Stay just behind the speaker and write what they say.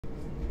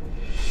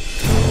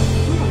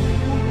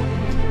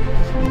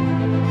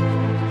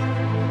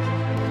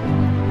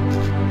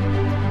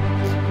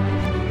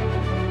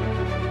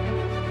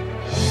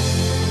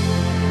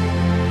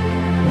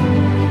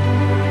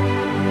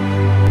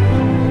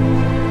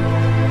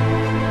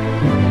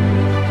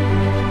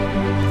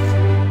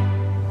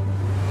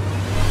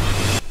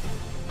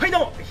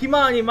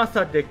まりまし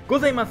たでご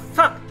ざいます。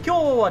さあ、今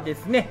日はで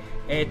すね、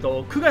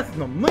9月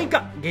の6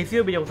日月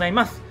曜日でござい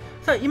ます。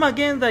さあ、今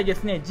現在で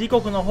すね、時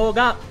刻の方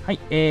が、はい、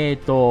昼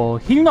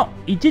の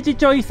1時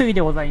ちょい過ぎ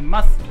でござい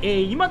ます。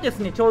今です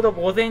ね、ちょうど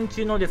午前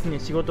中のですね、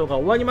仕事が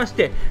終わりまし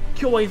て、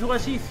今日は忙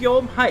しいです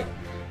よ。はい。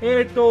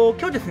今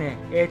日ですね、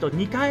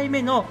2回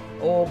目の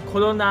コ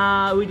ロ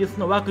ナウイルス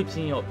のワク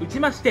チンを打ち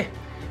まして、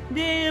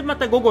で、ま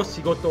た午後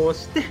仕事を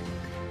して、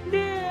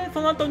で、そ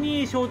の後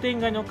に商店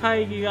街の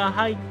会議が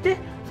入って、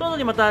その後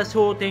にまた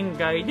商店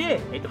街で、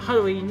ハ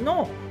ロウィン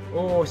の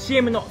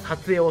CM の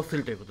撮影をす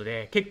るということ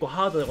で、結構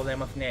ハードでござい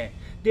ますね。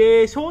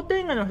で、商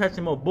店街の人たち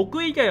も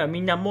僕以外はみ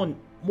んなもう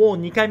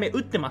2回目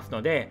打ってます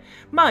ので、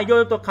まあい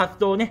ろいろと活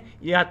動をね、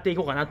やってい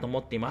こうかなと思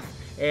っていま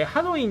す。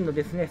ハロウィンの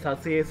ですね、撮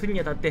影する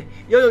にあたって、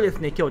いろいろです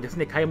ね、今日です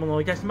ね、買い物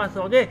をいたします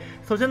ので、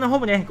そちらの方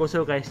もね、ご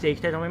紹介してい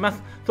きたいと思いま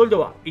す。それで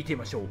は、行ってみ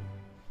ましょう。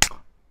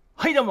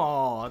はいどう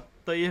も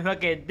というわ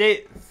け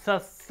で、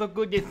早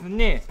速です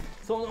ね、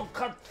その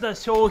買った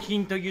商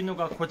品というの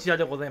がこちら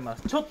でございま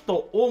す。ちょっ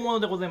と大物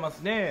でございます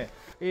ね。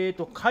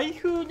開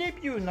封レ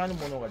ビューなる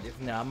ものがです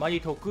ね、あま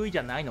り得意じ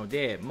ゃないの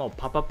で、もう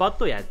パパパッ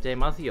とやっちゃい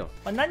ますよ。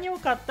何を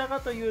買ったか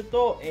という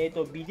と、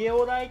ビデ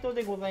オライト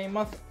でござい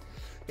ます。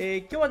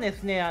今日はで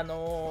すね、そ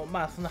の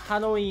ハ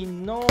ロウィ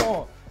ン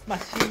の、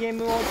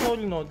CM を撮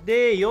るの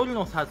で、夜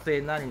の撮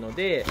影になるの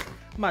で、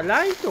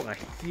ライトが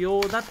必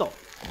要だと。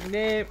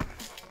で、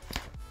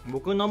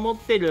僕の持っ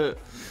てる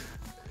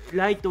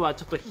ライトは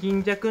ちょっと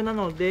貧弱な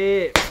の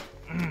で、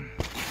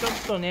ちょ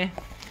っとね、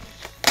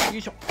よ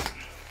いしょ。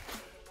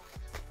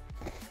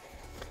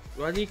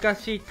わりか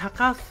し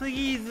高す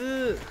ぎ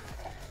ず、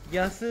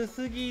安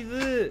すぎ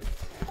ず、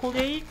これ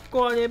1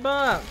個あれ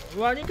ば、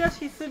わりか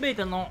し全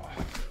ての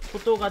こ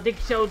とがで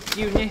きちゃうって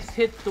いうね、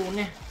セットを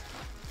ね、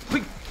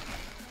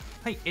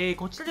はい、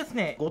こちらです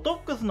ね、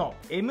gotox の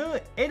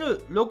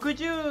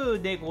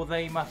ML60 でござ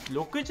います。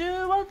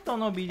60W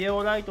のビデ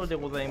オライトで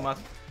ございま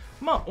す。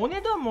お値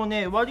段も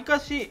ね、わりか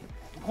し、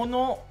こ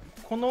の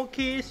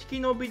形式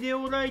のビデ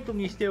オライト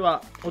にして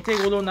はお手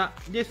頃な。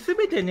で、す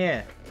べて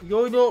ね、い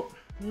ろいろ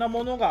な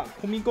ものが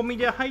込み込み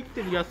で入っ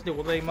てるやつで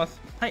ございま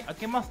す。はい、開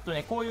けますと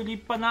ね、こういう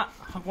立派な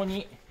箱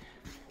に、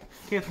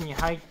ケースに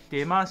入っ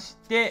てまし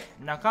て、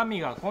中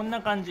身がこん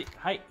な感じ。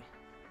はい。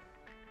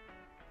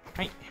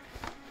はい。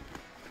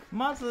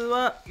まず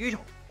は、よいしょ。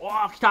お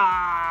ー、来たー。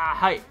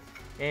はい。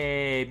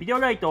ビデオ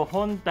ライト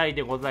本体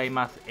でござい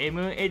ます。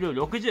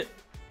ML60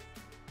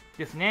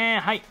 ですね。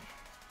はい。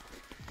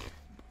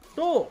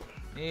と、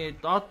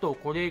あと、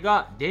これ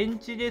が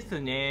電池で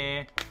す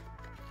ね。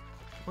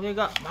これ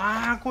が、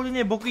これ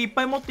ね、僕いっ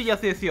ぱい持ってるや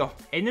つですよ。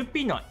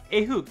NP の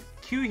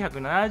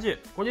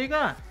F970。これ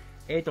が、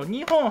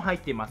2本入っ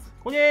ています。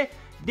これ、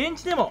電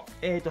池でも、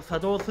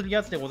作動する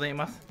やつでござい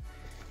ます。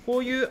こ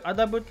ういうア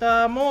ダプ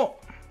ターも、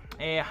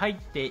入っ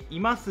てい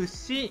ます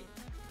し、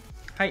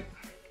はい、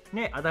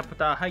ね、アダプ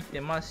ター入って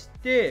まし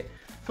て、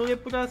それ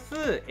プラ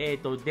ス、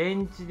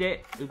電池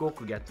で動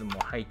くやつも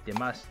入って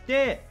まし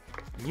て、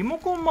リモ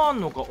コンもあ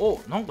んのか、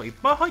お、なんかいっ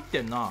ぱい入っ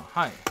てんな、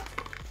はい、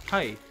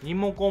はい、リ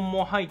モコン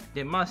も入っ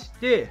てまし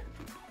て、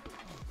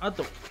あ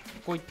と、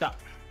こういった、よ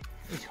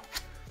いしょ、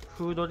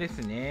フードです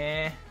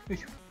ね、よい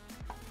しょ。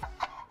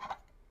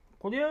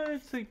これ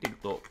ついてる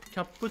と、キ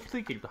ャップつ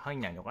いてると入ん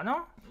ないのかな、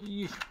よ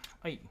いしょ、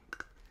はい。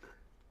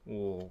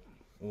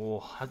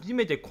初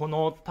めてこ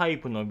のタイ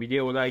プのビ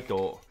デオライト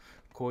を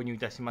購入い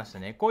たしました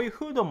ね。こういう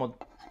フードも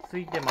つ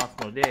いてます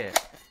ので、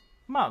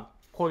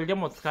これで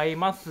も使い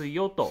ます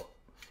よと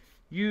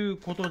いう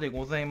ことで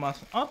ございま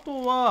す。あ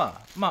と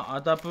は、ア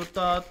ダプ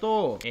ター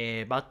と、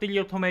バッテリ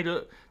ーを止め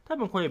る。多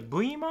分これ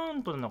V マウ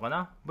ントなのか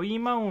な？ V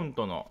マウン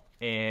トの、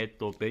ベ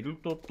ル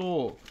ト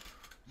と、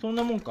そん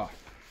なもんか。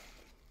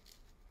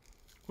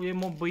これ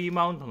も V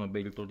マウントの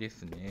ベルトで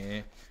す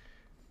ね。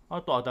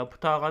あとアダプ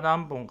ターが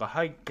何本か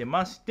入って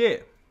まし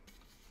て、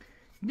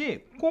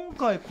で、今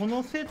回こ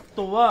のセッ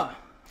トは、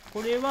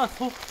これは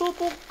ソフト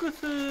ボック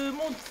ス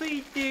もつ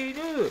いてい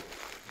る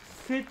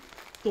セッ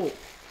トを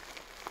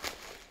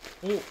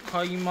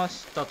買いま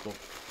したと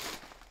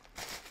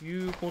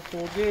いうこと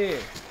で、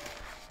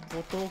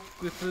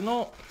gotox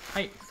の、は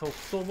い、ソフ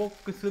トボッ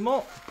クス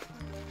も、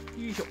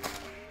よいしょ、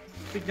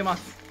ついてま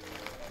す。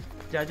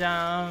じゃじ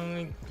ゃ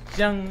ーん、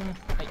じゃん、は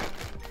い。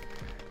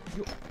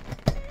よっ、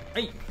は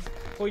い。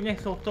こういうね、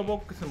ソフトボ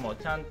ックスも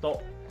ちゃん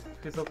と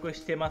付属し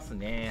てます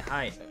ね。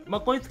はい。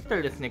これつけた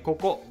らですね、こ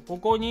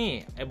こ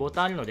にボ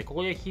タンあるので、こ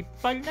こで引っ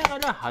張りなが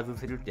ら外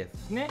せるってやつで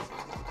すね。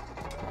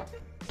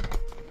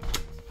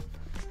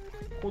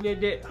これ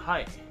で、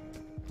はい。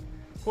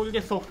これ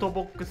でソフト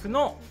ボックス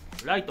の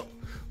ライト。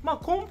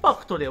コンパ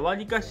クトでわ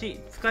りかし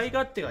使い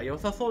勝手が良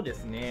さそうで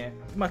すね。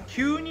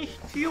急に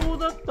必要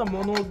だった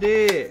もの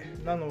で、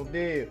なの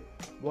で、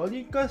わ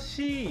りか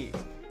し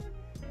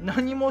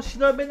何も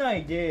調べな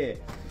い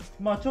で、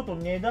ちょっと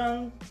値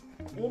段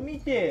を見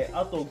て、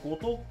あと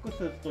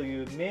gotoxと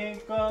いうメ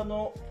ーカー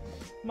の、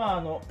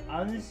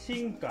安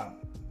心感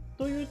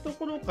というと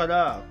ころか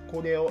ら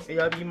これを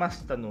選びま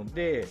したの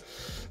で、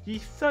実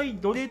際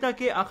どれだ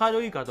け明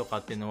るいかとか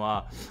っていうの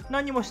は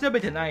何も調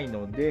べてない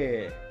の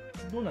で、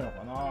どうなの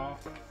かな。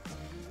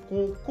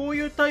こう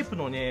いうタイプ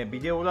のねビ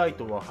デオライ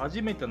トは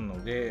初めてな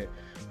ので、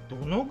ど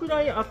のぐ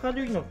らい明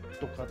るいの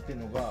とかっていう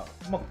のが、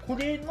こ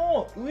れ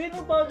の上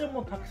のバージョン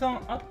もたくさ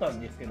んあったん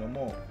ですけど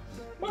も、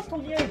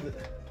とりあえず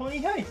こ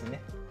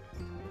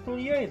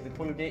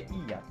れでい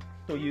いや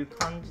という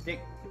感じ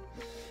で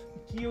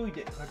勢い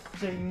で買っ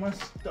ちゃいまし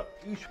た。よ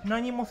いしょ。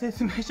何も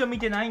説明書見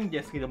てないん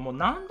ですけども、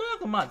なん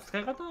となく使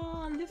い方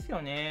です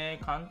よね。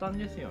簡単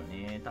ですよ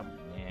ね、多分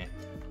ね。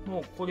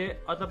もうこ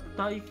れアダプ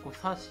ター1個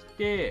挿し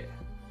て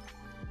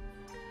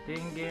電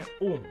源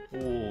オン。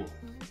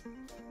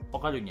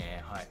明るい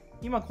ね。はい、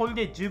今これ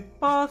で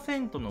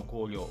 10% の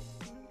光量。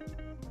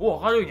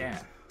明るい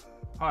ね。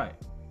はい、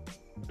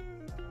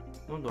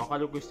どんどん明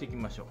るくしていき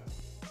ましょ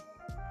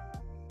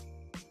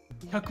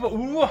う。100%。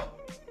うわ、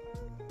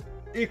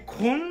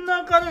こん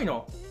な明るい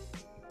の。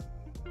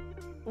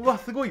うわ、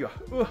すごいわ。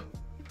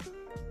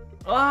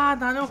な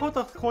るほ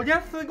ど、こりゃ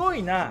すご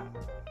いな。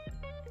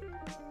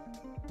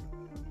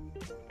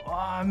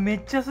め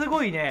っちゃす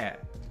ごいね。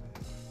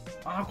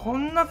こ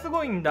んなす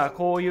ごいんだ、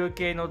こういう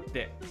系のっ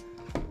て。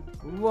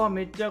うわ、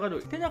めっちゃ明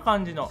るい。てな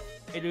感じの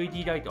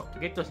LED ライト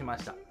ゲットしま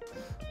した。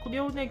これ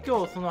をね、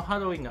今日そのハ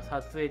ロウィンの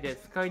撮影で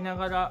使いな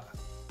がら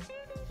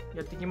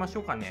やっていきまし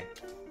ょうかね。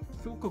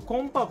すごく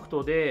コンパク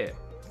トで、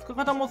使い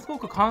方もすご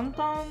く簡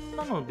単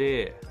なの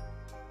で、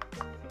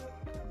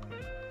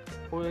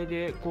これ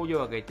で光量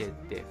上げてっ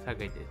て下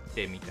げてっ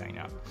てみたい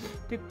な。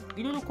で、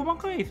いろいろ細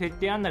かい設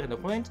定あるんだけど、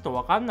これにちょっと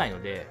分かんない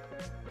ので、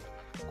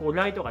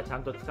ライトがちゃ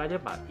んと使えれ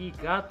ばいい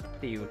かっ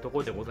ていうとこ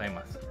ろでござい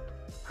ます。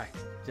はい、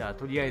じゃあ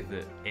とりあえ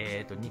ず、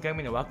2回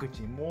目のワク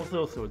チン、もうそ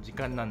ろそろ時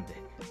間なんで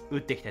打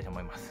っていきたいと思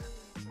います。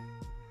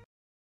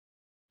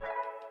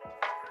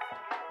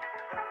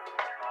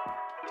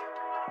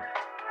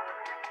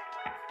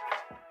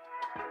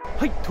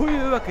はい、とい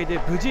うわけで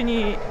無事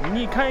に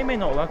2回目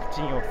のワク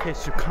チンを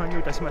接種完了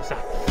いたしました。い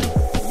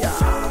や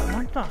ー、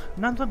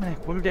なんとなくね、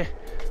これで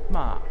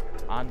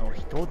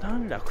一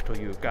段落と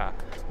いうか、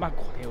こ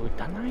れを打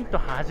たないと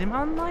始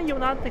まんないよ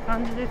なって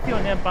感じですよ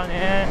ね、やっぱ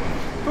ね。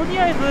とり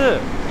あえず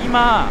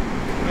今、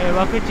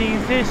ワクチ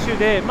ン接種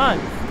で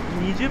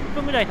20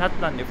分ぐらい経っ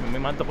たんですけど、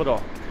今のとこ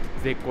ろ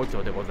絶好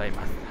調でござい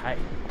ます。はい、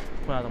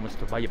この後もちょっ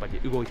とバリバリ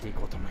動いてい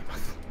こうと思いま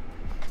す。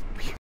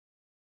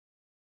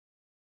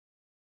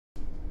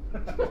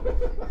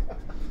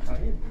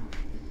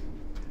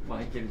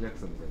マイケル・ジャク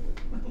ソンみたいな。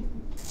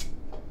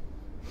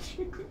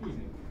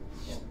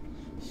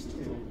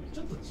ち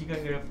ょっと違いが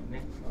やっぱ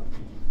ね。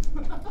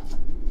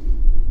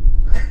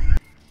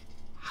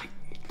はい、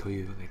と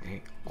いうわけ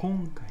で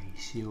今回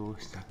使用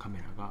したカメ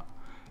ラが、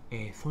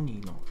ソ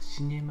ニーの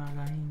シネマ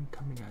ライン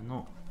カメラ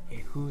の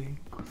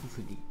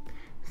FX3、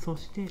 そ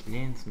して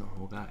レンズの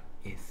方が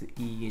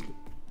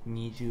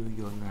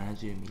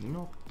SEL2470mm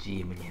の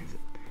GM レンズ、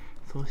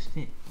そし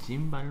てジ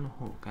ンバルの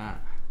方が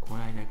こ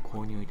の間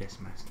購入いたし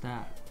まし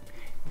た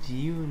自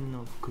由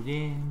のクレ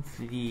ーン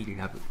3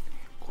ラブ、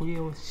これ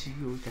を使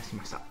用いたし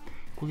ました。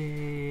これ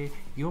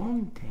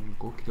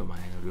 4.5kg ま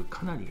で乗る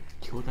かなり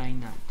巨大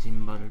なジ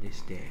ンバルで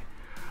して、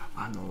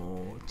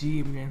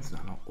GM レンズ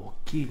の大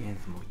きいレン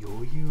ズも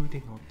余裕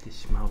で乗って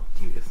しまうっ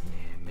ていうですね、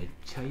めっ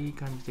ちゃいい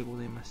感じでご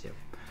ざいましたよ。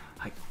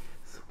はい、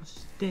そ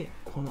して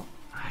この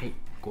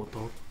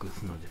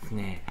gotox のです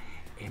ね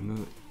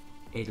ML60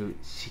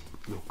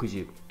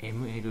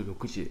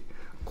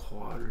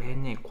 こ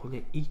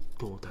れ1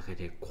頭だけ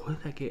でこれ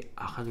だけ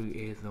明るい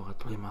映像が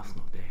撮れます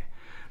ので、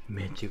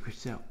めちゃく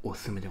ちゃお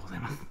すすめでござい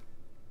ます。